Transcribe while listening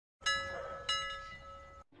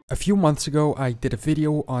A few months ago, I did a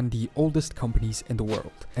video on the oldest companies in the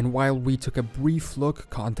world, and while we took a brief look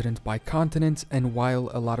continent by continent, and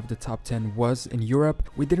while a lot of the top 10 was in Europe,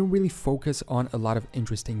 we didn't really focus on a lot of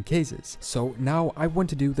interesting cases. So now I want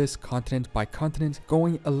to do this continent by continent,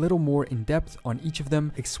 going a little more in depth on each of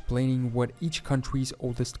them, explaining what each country's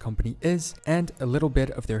oldest company is, and a little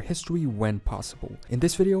bit of their history when possible. In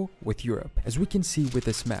this video, with Europe. As we can see with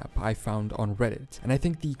this map I found on Reddit, and I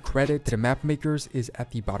think the credit to the map makers is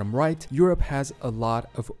at the bottom right, Europe has a lot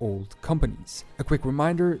of old companies. A quick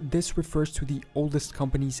reminder, this refers to the oldest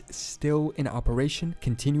companies still in operation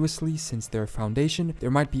continuously since their foundation. There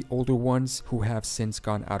might be older ones who have since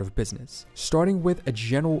gone out of business. Starting with a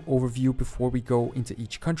general overview before we go into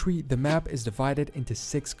each country, the map is divided into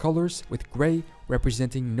 6 colors, with gray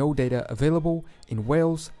representing no data available in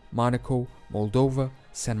Wales, Monaco, Moldova,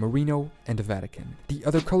 San Marino, and the Vatican. The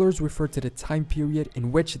other colors refer to the time period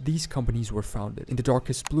in which these companies were founded. In the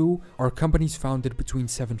darkest blue are companies founded between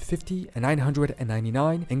 750 and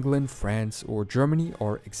 999. England, France, or Germany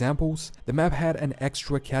are examples. The map had an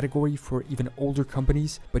extra category for even older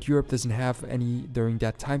companies, but Europe doesn't have any during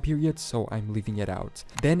that time period, so I'm leaving it out.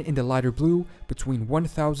 Then in the lighter blue, between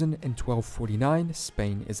 1000 and 1249,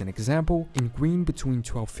 Spain is an example. In green, between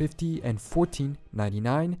 1250 and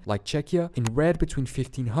 1499, like Czechia. In red, between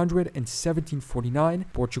 1500 and 1749,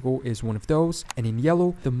 Portugal is one of those, and in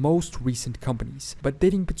yellow, the most recent companies, but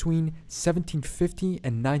dating between 1750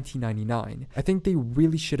 and 1999. I think they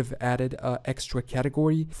really should have added an extra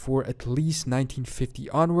category for at least 1950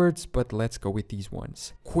 onwards, but let's go with these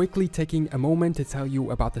ones. Quickly taking a moment to tell you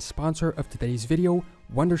about the sponsor of today's video,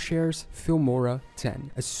 Wondershare's Filmora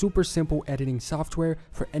 10, a super simple editing software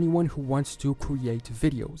for anyone who wants to create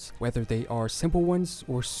videos. Whether they are simple ones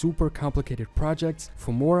or super complicated projects,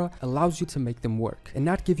 Filmora allows you to make them work and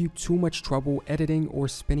not give you too much trouble editing or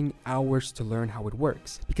spending hours to learn how it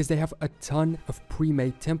works, because they have a ton of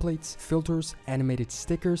pre-made templates, filters, animated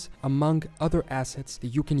stickers, among other assets that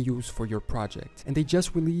you can use for your project. And they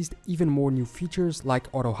just released even more new features like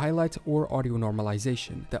auto highlight or audio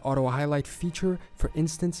normalization. The auto highlight feature, for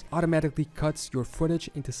instance, automatically cuts your footage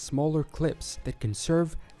into smaller clips that can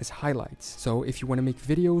serve as highlights. So if you want to make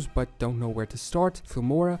videos but don't know where to start,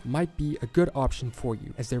 Filmora might be a good option for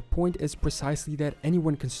you, as their point is precisely that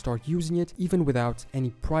anyone can start using it even without any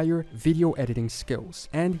prior video editing skills.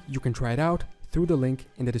 And you can try it out through the link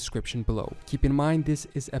in the description below. Keep in mind, this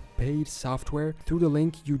is a paid software. Through the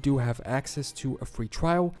link, you do have access to a free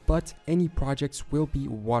trial, but any projects will be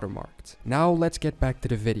watermarked. Now let's get back to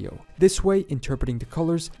the video. This way, interpreting the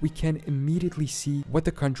colors, we can immediately see what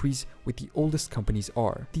the countries with the oldest companies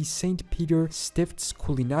are. The St. Peter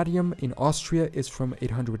Stiftskulinarium in Austria is from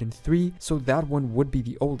 803, so that one would be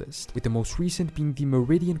the oldest, with the most recent being the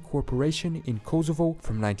Meridian Corporation in Kosovo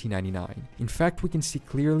from 1999. In fact, we can see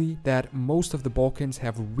clearly that most of the Balkans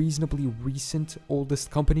have reasonably recent oldest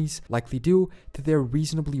companies, likely due to their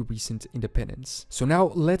reasonably recent independence. So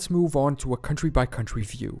now let's move on to a country by country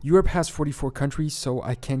view. Europe has 44 countries, so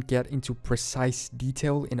I can't get into precise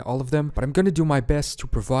detail in all of them, but I'm gonna do my best to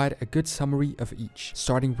provide a good summary of each,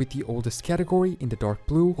 starting with the oldest category in the dark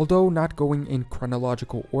blue, although not going in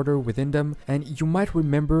chronological order within them. And you might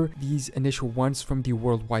remember these initial ones from the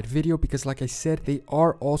worldwide video, because like I said, they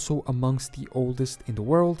are also amongst the oldest in the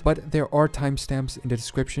world, but there are timestamps in the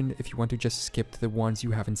description if you want to just skip to the ones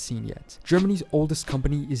you haven't seen yet. Germany's oldest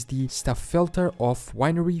company is the Staffelter Hof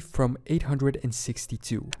Winery from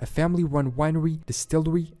 862, a family-run winery,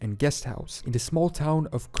 distillery, and guest house in the small town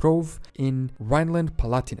of Krov in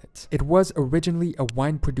Rhineland-Palatinate. It was originally a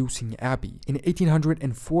wine-producing abbey. In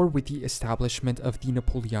 1804, with the establishment of the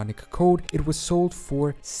Napoleonic Code, it was sold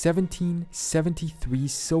for 1773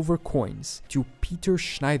 silver coins to Peter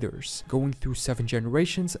Schneiders, going through 7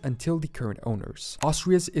 generations until the current owners.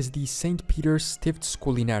 Austria's is the St. Peter's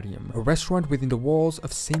Stiftskulinarium, a restaurant within the walls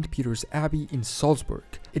of St. Peter's Abbey in Salzburg.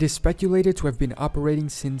 It is speculated to have been operating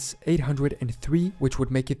since 803, which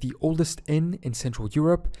would make it the oldest inn in Central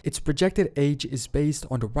Europe. Its projected age is based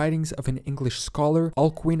on the writings of an English scholar,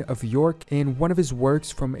 Alcuin of York. In one of his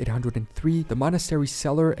works from 803, the monastery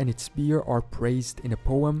cellar and its beer are praised in a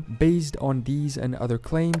poem. Based on these and other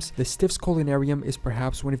claims, the Stiftskulinarium is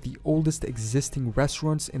perhaps one of the oldest existing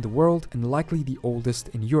restaurants in the world, and likely the oldest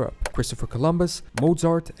in Europe. Christopher Columbus,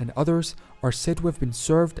 Mozart, and others are said to have been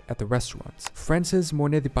served at the restaurants. France's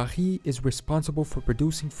Monnaie de Paris is responsible for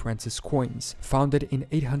producing France's coins. Founded in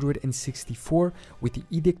 864 with the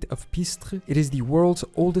Edict of Pistre, it is the world's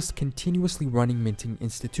oldest continuously running minting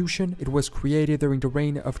institution. It was created during the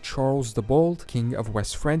reign of Charles the Bald, King of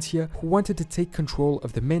West Francia, who wanted to take control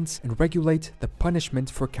of the mints and regulate the punishment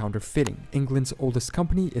for counterfeiting. England's oldest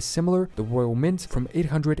company is similar, the Royal Mint, from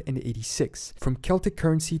 886. From Celtic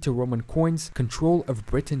currency to Roman coins, control of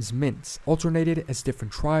Britain's mints alternated as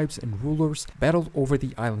different tribes and rulers battled over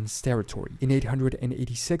the island's territory. In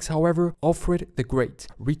 886, however, Alfred the Great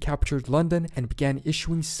recaptured London and began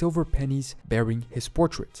issuing silver pennies bearing his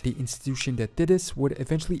portrait. The institution that did this would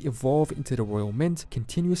eventually evolve into the Royal Mint,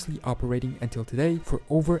 continuously operating until today for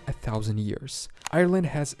over 1,000 years. Ireland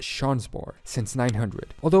has Seansbar since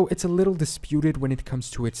 900. Although it's a little disputed when it comes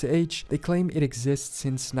to its age, they claim it exists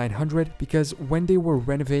since 900 because when they were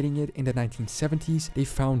renovating it in the 1970s, they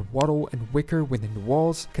found wattle and wicker within the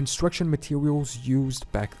walls, construction materials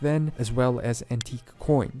used back then, as well as antique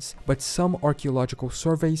coins. But some archaeological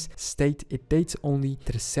surveys state it dates only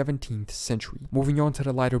to the 17th century. Moving on to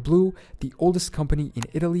the lighter blue, the oldest company in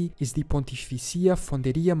Italy is the Pontificia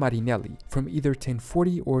Fonderia Marinelli, from either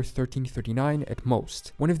 1040 or 1339 at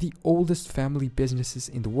most. One of the oldest family businesses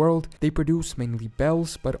in the world, they produce mainly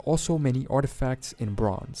bells but also many artifacts in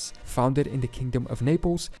bronze. Founded in the Kingdom of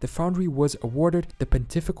Naples, the foundry was awarded the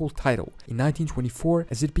pontifical title in 1924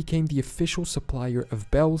 as it became the official supplier of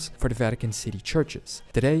bells for the Vatican City churches.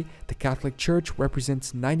 Today, the Catholic Church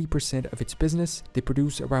represents 90% of its business. They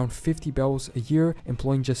produce around 50 bells a year,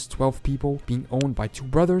 employing just 12 people, being owned by two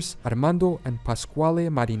brothers, Armando and Pasquale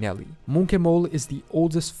Marinelli. Munkemol is the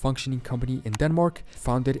oldest functioning company in Denmark,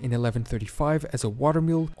 founded in 1135 as a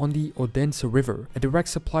watermill on the Odense River, a direct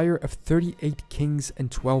supplier of 38 kings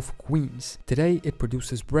and 12 queens. Today, it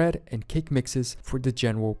produces bread and cake mixes for the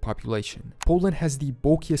general population. Poland has the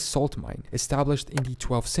Bokie salt mine, established in the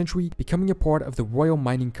 12th century, becoming a part of the Royal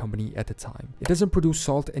Mining Company at the time. It doesn't produce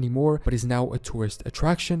salt anymore, but is now a tourist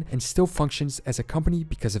attraction and still functions as a company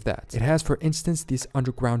because of that. It has, for instance, this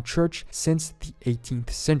underground church since the 18th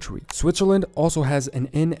century. Switzerland also has an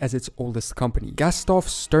inn as its oldest company, Gasthof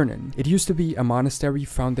Sternen. It used to be a monastery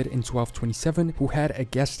founded in 1227 who had a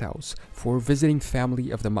guest house for visiting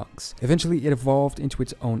family of the monks. Eventually, it evolved into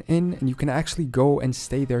its own inn, and you can actually go and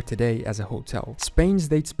stay there today as a hotel. Spain's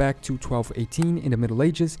dates back to 1218 in the Middle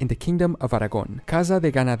Ages in the Kingdom of Aragon, Casa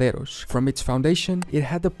de Ganaderos. From its foundation, it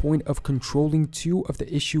had the point of controlling two of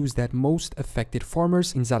the issues that most affected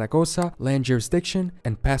farmers in Zaragoza: land jurisdiction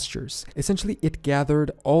and pastures. Essentially, it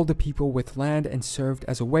gathered all the people with land and served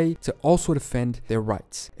as a way to also defend their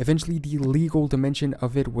rights. Eventually, the legal dimension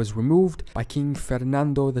of it was removed by King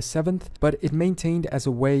Fernando VII, but it maintained as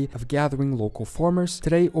a way of gathering local farmers.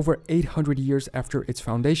 Today, over 800 years after its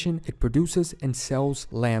foundation, it produces and sells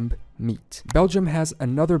lamb meat. Belgium has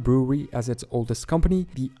another brewery as its oldest company,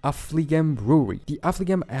 the Affligem Brewery. The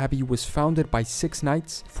Affligem Abbey was founded by 6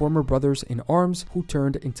 knights, former brothers in arms, who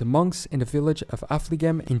turned into monks in the village of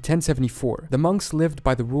Affligem in 1074. The monks lived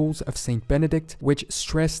by the rules of Saint Benedict, which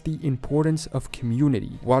stressed the importance of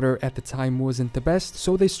community. Water at the time wasn't the best,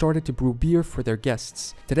 so they started to brew beer for their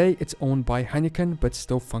guests. Today, it's owned by Heineken, but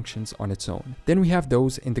still functions on its own. Then we have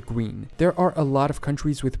those in the green. There are a lot of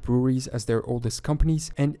countries with breweries as their oldest companies,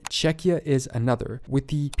 and Czechia is another, with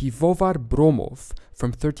the Pivovar Bromov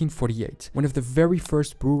from 1348, one of the very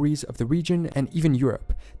first breweries of the region and even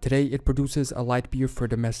Europe. Today, it produces a light beer for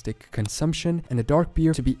domestic consumption and a dark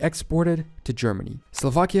beer to be exported to Germany.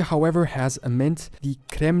 Slovakia, however, has a mint, the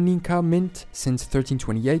Kremnica mint, since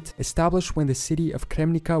 1328, established when the city of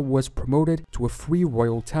Kremnica was promoted to a free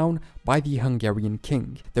royal town by the Hungarian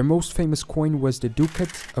king. Their most famous coin was the ducat,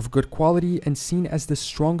 of good quality and seen as the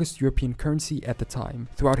strongest European currency at the time.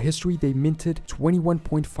 Throughout history, they minted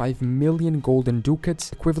 21.5 million golden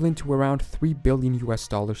ducats, equivalent to around $3 billion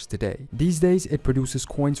today. These days, it produces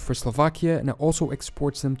coins for Slovakia and also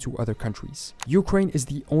exports them to other countries. Ukraine is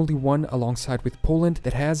the only one, alongside with Poland,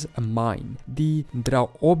 that has a mine, the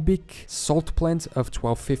Drohobych salt plant of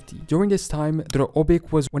 1250. During this time,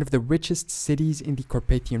 Drohobych was one of the richest cities in the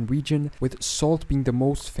Carpathian region, with salt being the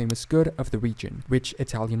most famous good of the region. Rich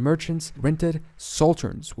Italian merchants rented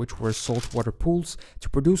salterns, which were saltwater pools, to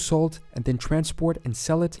produce salt and then transport and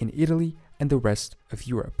sell it in Italy and the rest of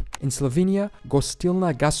Europe. In Slovenia,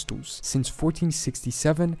 Gostilna Gastus, since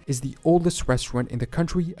 1467, is the oldest restaurant in the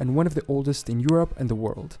country and one of the oldest in Europe and the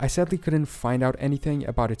world. I sadly couldn't find out anything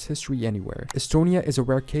about its history anywhere. Estonia is a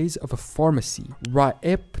rare case of a pharmacy,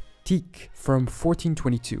 Raeptik, from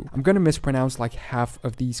 1422. I'm gonna mispronounce like half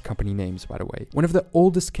of these company names, by the way. One of the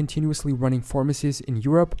oldest continuously running pharmacies in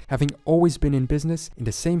Europe, having always been in business in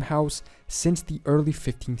the same house since the early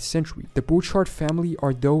 15th century. The Burchard family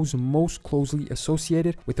are those most closely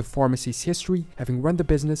associated with the pharmacy's history, having run the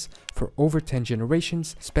business for over 10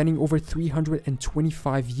 generations, spanning over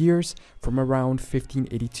 325 years from around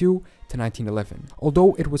 1582 to 1911.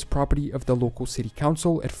 Although it was property of the local city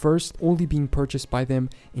council at first, only being purchased by them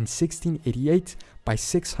in 1688 by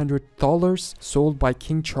 $600, sold by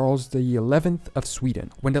King Charles XI of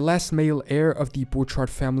Sweden. When the last male heir of the Burchard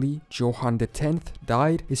family, Johann X,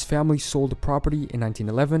 died, his family sold the property in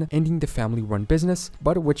 1911, ending the family-run business,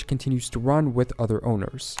 but which continues to run with other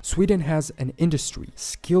owners. Sweden has an industry,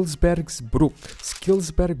 Skillsbergsbruk.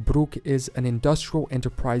 Skillsbergsbruk is an industrial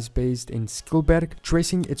enterprise based in Skillberg,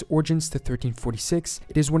 tracing its origins to 1346.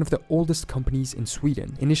 It is one of the oldest companies in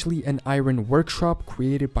Sweden, initially an iron workshop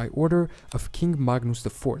created by order of King Magnus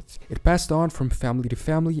IV. It passed on from family to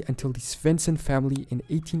family until the Svensson family in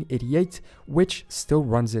 1888, which still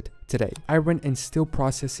runs it today. Iron and steel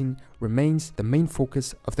processing remains the main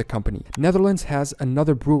focus of the company. Netherlands has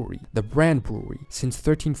another brewery, the Brand Brewery, since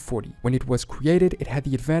 1340. When it was created, it had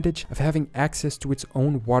the advantage of having access to its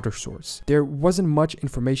own water source. There wasn't much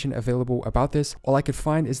information available about this. All I could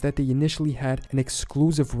find is that they initially had an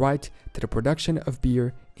exclusive right to the production of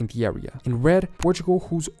beer in the area. In red, Portugal,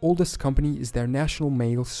 whose oldest company is their national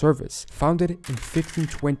mail service, founded in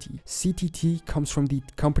 1520. CTT comes from the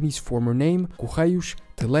company's former name, Correios,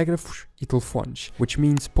 Telégrafos e Telefones, which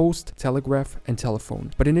means post, telegraph, and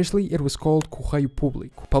telephone. But initially it was called Correio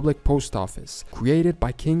Público, public post office, created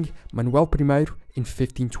by King Manuel I in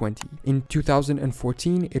 1520. In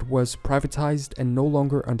 2014, it was privatized and no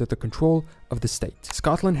longer under the control of the state.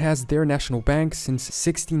 Scotland has their national bank since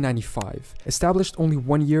 1695. Established only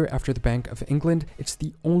 1 year after the Bank of England, it's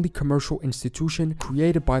the only commercial institution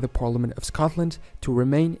created by the Parliament of Scotland to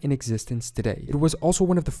remain in existence today. It was also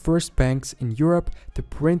one of the first banks in Europe to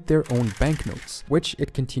print their own banknotes, which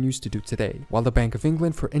it continues to do today. While the Bank of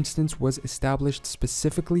England, for instance, was established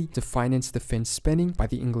specifically to finance defense spending by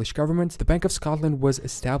the English government, the Bank of Scotland was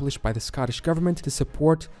established by the Scottish government to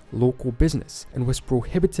support local business and was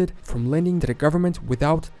prohibited from lending to the government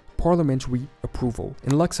without parliamentary approval.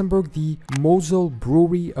 In Luxembourg, the Mosel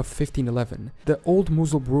Brewery of 1511. The old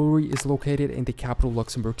Mosel Brewery is located in the capital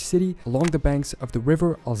Luxembourg city along the banks of the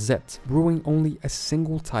river Alzette, brewing only a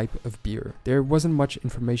single type of beer. There wasn't much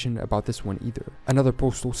information about this one either. Another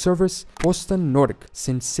postal service, Posten Norge,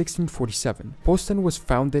 since 1647. Posten was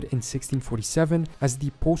founded in 1647 as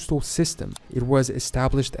the postal system. It was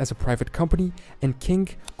established as a private company, and King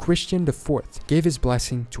Christian IV gave his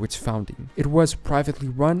blessing to its founding. It was privately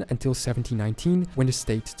run until 1719, when the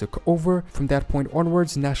state took over. From that point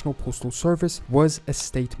onwards, National Postal Service was a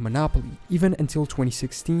state monopoly. Even until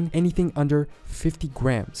 2016, anything under 50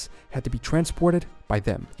 grams had to be transported by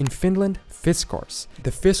them. In Finland, Fiskars.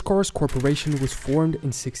 The Fiskars Corporation was formed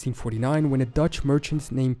in 1649 when a Dutch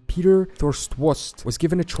merchant named Peter Thorstwost was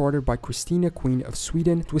given a charter by Christina, Queen of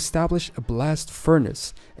Sweden, to establish a blast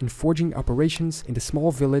furnace and forging operations in the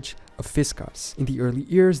small village of Fiskars. In the early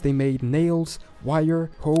years, they made nails, wire,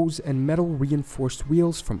 hose, and metal reinforced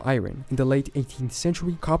wheels from iron. In the late 18th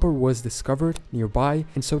century, copper was discovered nearby,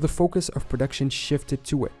 and so the focus of production shifted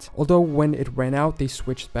to it. Although when it ran out, they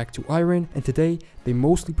switched back to iron, and today they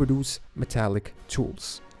mostly produce metallic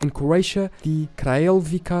tools. In Croatia, the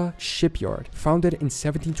Kraljevica shipyard, founded in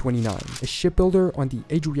 1729, a shipbuilder on the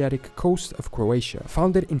Adriatic coast of Croatia,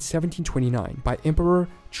 founded in 1729 by Emperor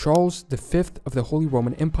Charles V of the Holy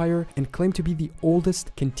Roman Empire, and claimed to be the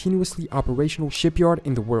oldest continuously operational shipyard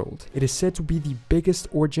in the world. It is said to be the biggest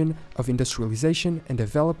origin of industrialization and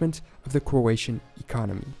development of the Croatian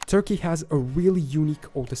economy. Turkey has a really unique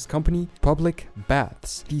oldest company, public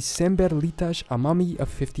baths, the Semberlitaş Hamami of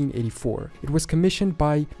 1584. It was commissioned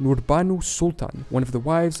by Nurbanu Sultan, one of the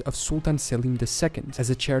wives of Sultan Selim II. As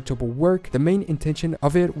a charitable work, the main intention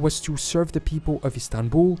of it was to serve the people of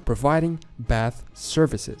Istanbul, providing bath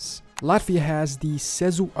services. Latvia has the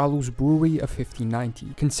Sezu Alus Brewery of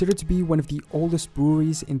 1590, considered to be one of the oldest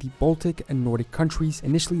breweries in the Baltic and Nordic countries,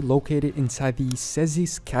 initially located inside the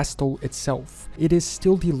Sezis Castle itself. It is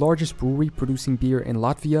still the largest brewery producing beer in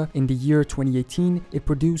Latvia. In the year 2018, it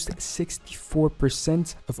produced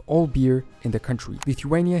 64% of all beer in the country.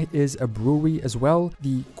 Lithuania is a brewery as well,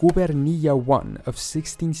 the Gubernia 1 of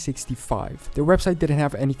 1665. Their website didn't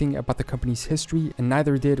have anything about the company's history, and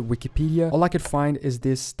neither did Wikipedia. All I could find is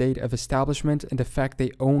this date of of establishment and the fact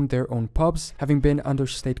they own their own pubs, having been under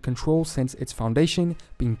state control since its foundation,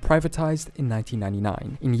 being privatized in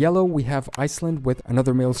 1999. In yellow, we have Iceland with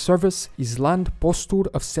another mail service, Ísland Póstur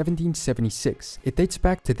of 1776. It dates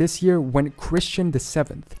back to this year when Christian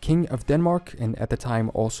VII, King of Denmark and at the time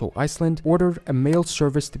also Iceland, ordered a mail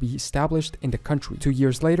service to be established in the country. 2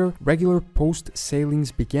 years later, regular post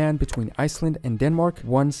sailings began between Iceland and Denmark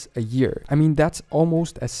once a year. I mean, that's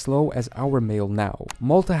almost as slow as our mail now.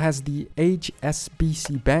 Malta has the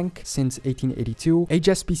HSBC Bank since 1882.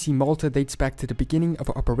 HSBC Malta dates back to the beginning of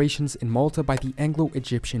operations in Malta by the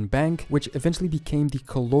Anglo-Egyptian Bank, which eventually became the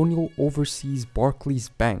Colonial Overseas Barclays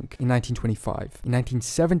Bank in 1925. In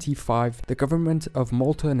 1975, the government of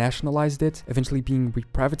Malta nationalized it, eventually being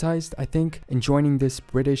reprivatized, I think, and joining this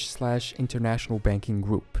British/international banking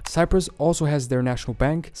group. Cyprus also has their national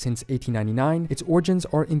bank since 1899. Its origins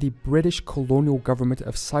are in the British colonial government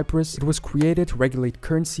of Cyprus. It was created to regulate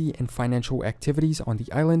currency and financial activities on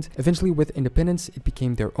the island. Eventually, with independence, it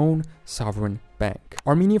became their own sovereign bank.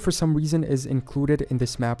 Armenia, for some reason, is included in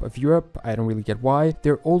this map of Europe. I don't really get why.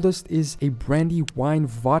 Their oldest is a brandy wine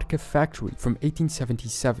vodka factory from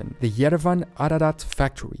 1877, the Yerevan Ararat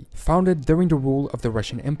factory. Founded during the rule of the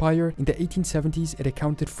Russian Empire, in the 1870s it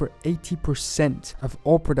accounted for 80% of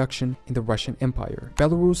all production in the Russian Empire.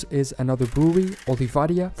 Belarus is another brewery,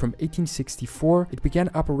 Olivaria, from 1864. It began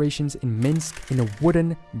operations in Minsk in a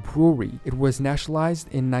wooden brewery. It was nationalized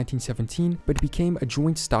in 1917, but became a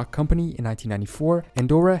joint stock company in 1994.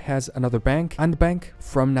 Andorra has another bank, Andbank,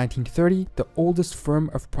 from 1930, the oldest firm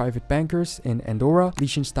of private bankers in Andorra.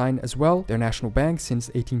 Liechtenstein as well, their national bank since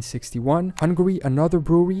 1861. Hungary, another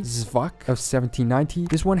brewery, Zvak, of 1790.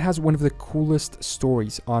 This one has one of the coolest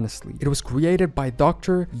stories, honestly. It was created by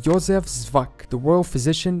Dr. Josef Zvak, the royal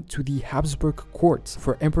physician to the Habsburg court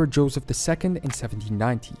for Emperor Joseph II in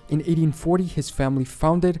 1790. In 1840, his family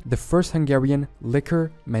founded the first Hungarian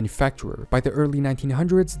liquor manufacturer. By the early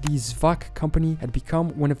 1900s, the Zvak company had become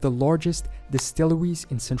one of the largest distilleries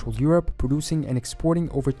in Central Europe, producing and exporting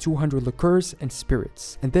over 200 liqueurs and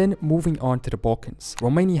spirits. And then moving on to the Balkans.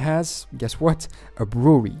 Romania has, guess what, a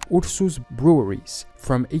brewery, Ursus Breweries,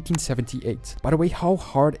 from 1878. By the way, how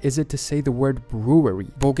hard is it to say the word brewery?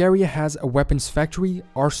 Bulgaria has a weapons factory,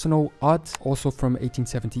 Arsenal Odd, also from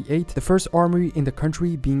 1878. The first armory in the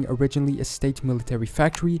country, being originally a state military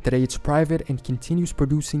factory. Today it's private and continues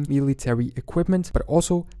producing military equipment, but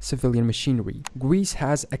also civilian machinery. Greece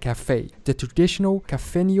has a cafe, the traditional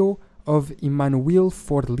Cafenio of Emanuel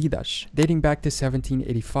Forlidas. Dating back to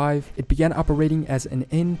 1785, it began operating as an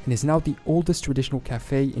inn and is now the oldest traditional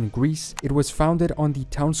cafe in Greece. It was founded on the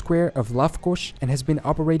town square of Lafkos and has been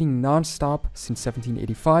operating non-stop since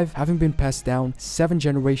 1785, having been passed down 7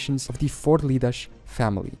 generations of the Forlidas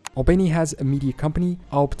family. Albania has a media company,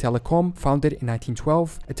 Alp Telecom, founded in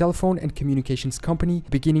 1912, a telephone and communications company,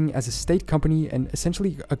 beginning as a state company and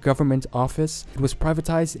essentially a government office. It was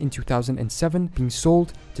privatized in 2007, being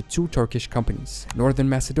sold to 2 Turkish companies. Northern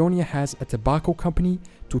Macedonia has a tobacco company,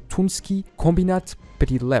 Tutunski Kombinat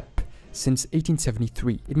Prilep, since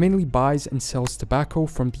 1873. It mainly buys and sells tobacco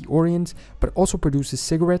from the Orient, but also produces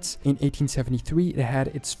cigarettes. In 1873, it had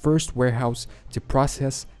its first warehouse to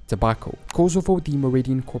process tobacco. Kosovo, the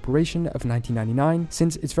Meridian Corporation of 1999.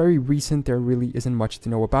 Since it's very recent, there really isn't much to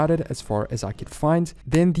know about it as far as I could find.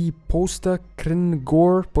 Then the Posta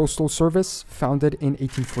Crnogor Postal Service, founded in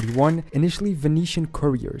 1841. Initially, Venetian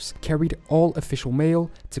couriers carried all official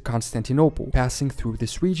mail to Constantinople, passing through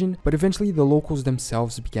this region, but eventually the locals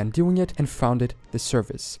themselves began doing it and founded the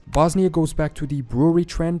service. Bosnia goes back to the brewery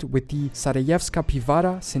trend with the Sarajevska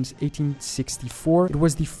Pivara since 1864. It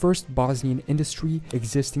was the first Bosnian industry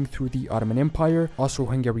existing through the Ottoman Empire,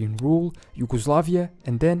 Austro-Hungarian rule, Yugoslavia,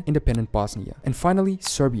 and then independent Bosnia. And finally,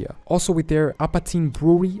 Serbia, also with their Apatin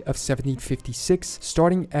brewery of 1756,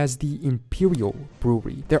 starting as the Imperial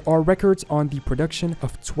Brewery. There are records on the production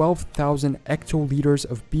of 12,000 hectoliters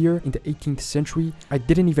of beer in the 18th century. I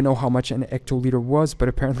didn't even know how much an hectoliter was, but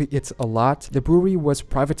apparently it's a lot. The brewery was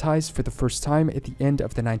privatized for the first time at the end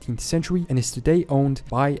of the 19th century and is today owned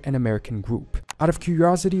by an American group. Out of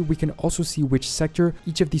curiosity, we can also see which sector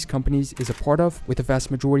each of these companies is a part of, with the vast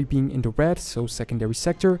majority being in the red, so secondary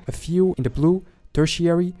sector, a few in the blue,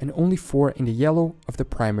 tertiary, and only 4 in the yellow of the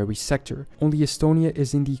primary sector. Only Estonia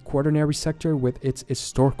is in the quaternary sector with its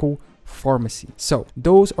historical pharmacy. So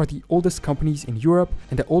those are the oldest companies in Europe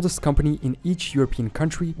and the oldest company in each European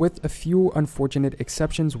country, with a few unfortunate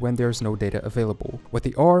exceptions when there's no data available. What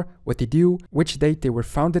they are, what they do, which date they were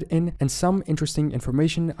founded in, and some interesting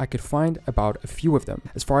information I could find about a few of them.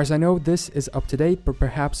 As far as I know, this is up to date, but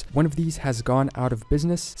perhaps one of these has gone out of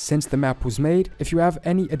business since the map was made. If you have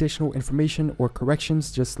any additional information or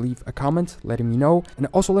corrections, just leave a comment letting me know, and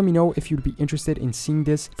also let me know if you'd be interested in seeing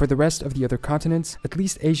this for the rest of the other continents. At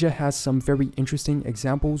least Asia has some very interesting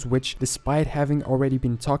examples which, despite having already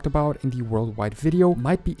been talked about in the worldwide video,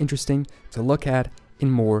 might be interesting to look at in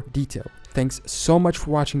more detail. Thanks so much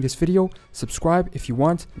for watching this video. Subscribe if you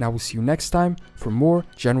want, and I will see you next time for more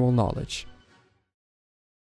general knowledge.